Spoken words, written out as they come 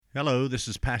Hello, this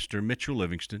is Pastor Mitchell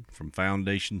Livingston from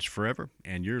Foundations Forever,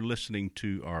 and you're listening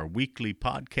to our weekly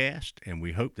podcast, and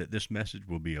we hope that this message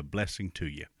will be a blessing to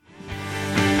you.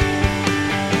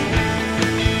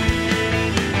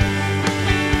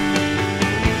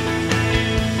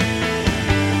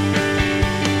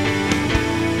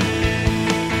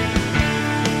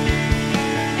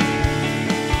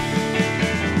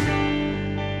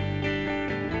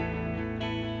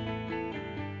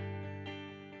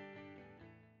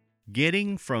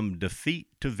 Getting from defeat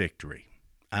to victory.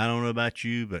 I don't know about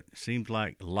you, but it seems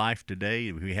like life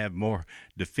today, we have more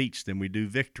defeats than we do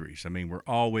victories. I mean, we're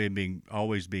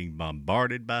always being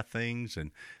bombarded by things,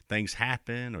 and things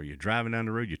happen, or you're driving down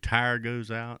the road, your tire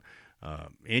goes out,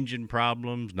 engine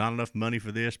problems, not enough money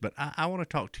for this. But I want to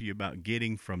talk to you about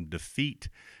getting from defeat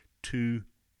to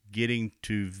getting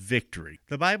to victory.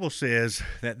 The Bible says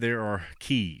that there are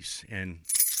keys, and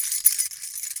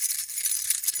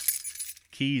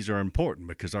keys are important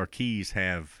because our keys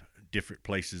have different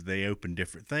places. They open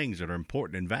different things that are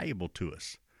important and valuable to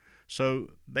us.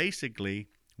 So basically,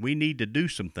 we need to do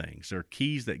some things. There are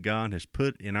keys that God has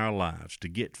put in our lives to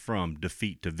get from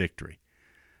defeat to victory.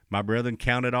 My brethren,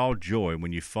 count it all joy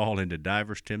when you fall into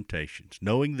divers temptations,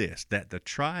 knowing this, that the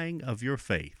trying of your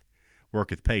faith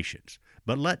worketh patience.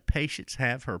 But let patience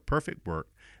have her perfect work,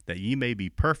 that ye may be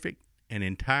perfect and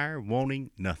entire, wanting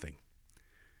nothing.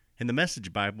 In the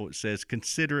Message Bible, it says,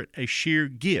 consider it a sheer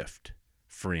gift,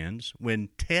 friends, when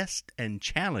tests and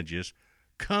challenges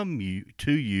come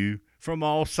to you from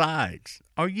all sides.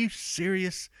 Are you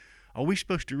serious? Are we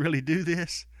supposed to really do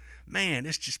this? Man,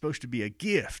 it's just supposed to be a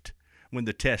gift when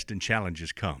the tests and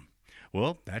challenges come.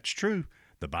 Well, that's true.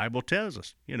 The Bible tells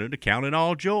us, to count it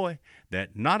all joy,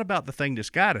 that not about the thing that's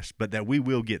got us, but that we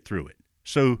will get through it.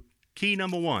 So, key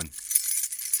number one,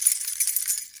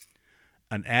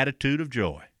 an attitude of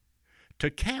joy. To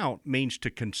count means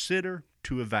to consider,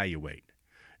 to evaluate.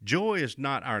 Joy is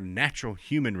not our natural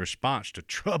human response to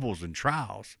troubles and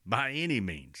trials by any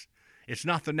means. It's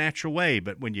not the natural way,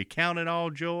 but when you count it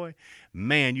all joy,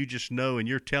 man, you just know, and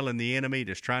you're telling the enemy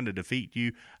that's trying to defeat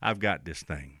you, I've got this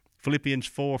thing. Philippians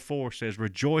 4:4 says,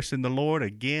 rejoice in the Lord.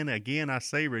 Again, I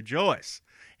say rejoice.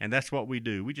 And that's what we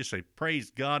do. We just say,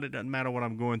 praise God, it doesn't matter what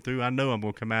I'm going through. I know I'm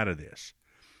going to come out of this.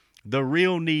 The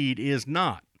real need is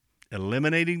not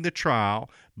eliminating the trial,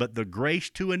 but the grace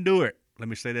to endure it. Let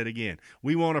me say that again.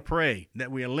 We want to pray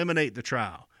that we eliminate the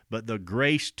trial, but the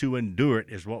grace to endure it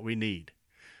is what we need.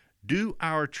 Do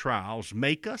our trials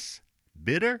make us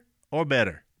bitter or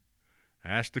better?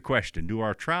 Ask the question. Do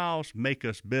our trials make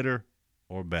us bitter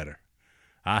or better?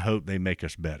 I hope they make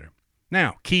us better.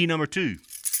 Now, key number two,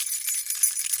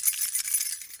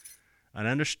 an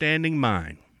understanding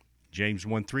mind. James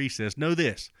 1:3 says, know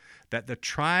this, that the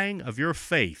trying of your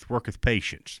faith worketh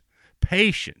patience.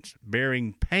 Patience,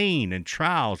 bearing pain and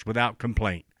trials without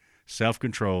complaint,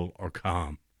 self-control, or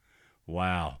calm.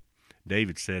 Wow.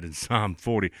 David said in Psalm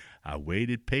 40, I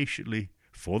waited patiently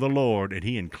for the Lord, and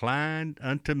he inclined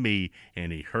unto me,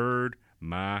 and he heard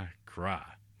my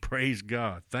cry. Praise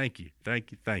God. Thank you.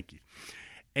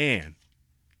 And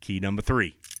key number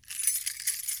three,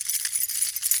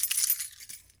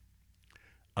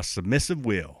 a submissive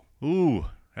will. Ooh,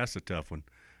 that's a tough one.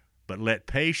 But let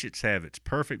patience have its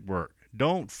perfect work.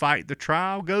 Don't fight the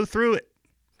trial. Go through it.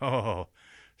 Oh,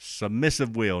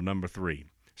 submissive will, number three.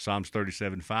 Psalms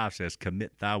 37:5 says,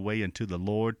 commit thy way unto the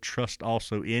Lord. Trust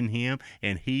also in him,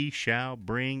 and he shall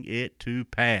bring it to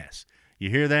pass. You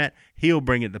hear that? He'll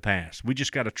bring it to pass. We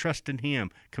just got to trust in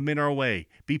him. Commit our way.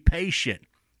 Be patient.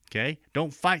 Okay?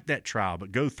 Don't fight that trial,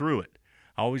 but go through it.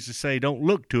 I always say, don't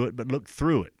look to it, but look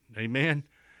through it. Amen?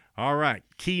 All right.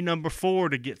 Key number 4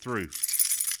 to get through.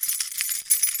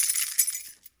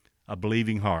 A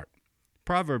believing heart.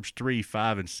 Proverbs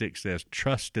 3:5-6 says,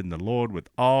 trust in the Lord with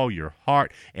all your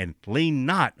heart and lean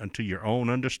not unto your own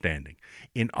understanding.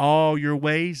 In all your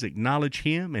ways acknowledge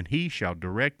him, and he shall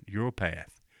direct your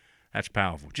path. That's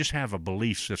powerful. Just have a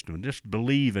belief system. Just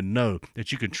believe and know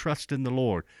that you can trust in the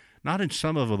Lord, not in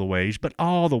some of the ways, but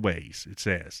all the ways, it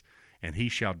says, and he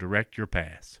shall direct your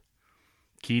path.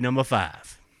 Key number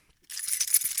 5.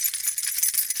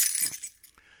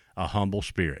 A humble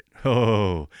spirit.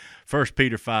 Oh, 1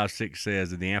 Peter 5:6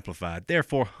 says in the Amplified,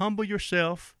 therefore humble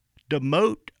yourself,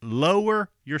 lower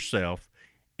yourself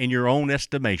in your own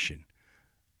estimation,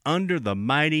 under the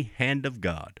mighty hand of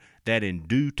God, that in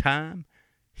due time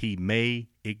he may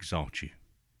exalt you.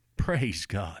 Praise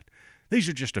God. These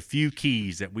are just a few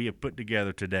keys that we have put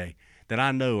together today that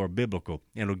I know are biblical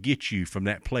and will get you from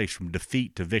that place from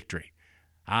defeat to victory.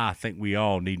 I think we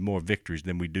all need more victories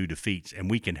than we do defeats, and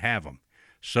we can have them.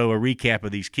 So a recap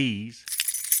of these keys.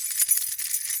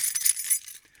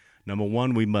 Number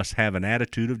one, we must have an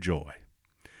attitude of joy.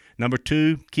 Number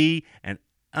two, key, an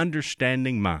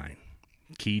understanding mind.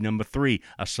 Key number three,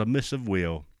 a submissive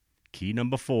will. Key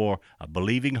number four, a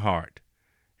believing heart.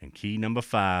 And key number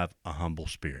five, a humble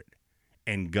spirit.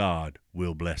 And God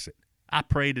will bless it. I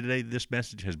pray today this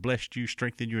message has blessed you,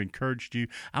 strengthened you, encouraged you.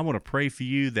 I want to pray for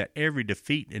you that every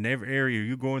defeat in every area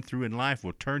you're going through in life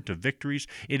will turn to victories.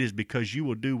 It is because you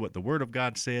will do what the Word of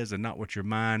God says and not what your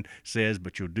mind says,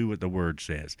 but you'll do what the Word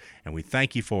says. And we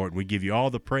thank you for it. We give you all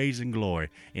the praise and glory.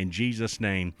 In Jesus'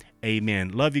 name, amen.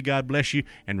 Love you. God bless you.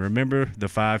 And remember the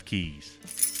 5 keys.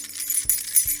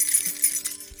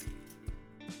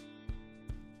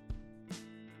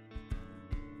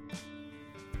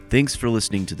 Thanks for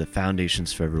listening to the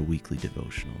Foundations Forever Weekly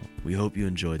Devotional. We hope you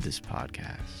enjoyed this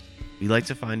podcast. If you'd like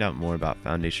to find out more about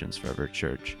Foundations Forever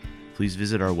Church, please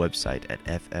visit our website at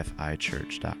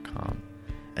ffichurch.com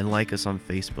and like us on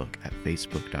Facebook at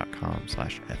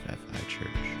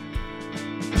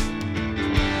facebook.com/ffichurch.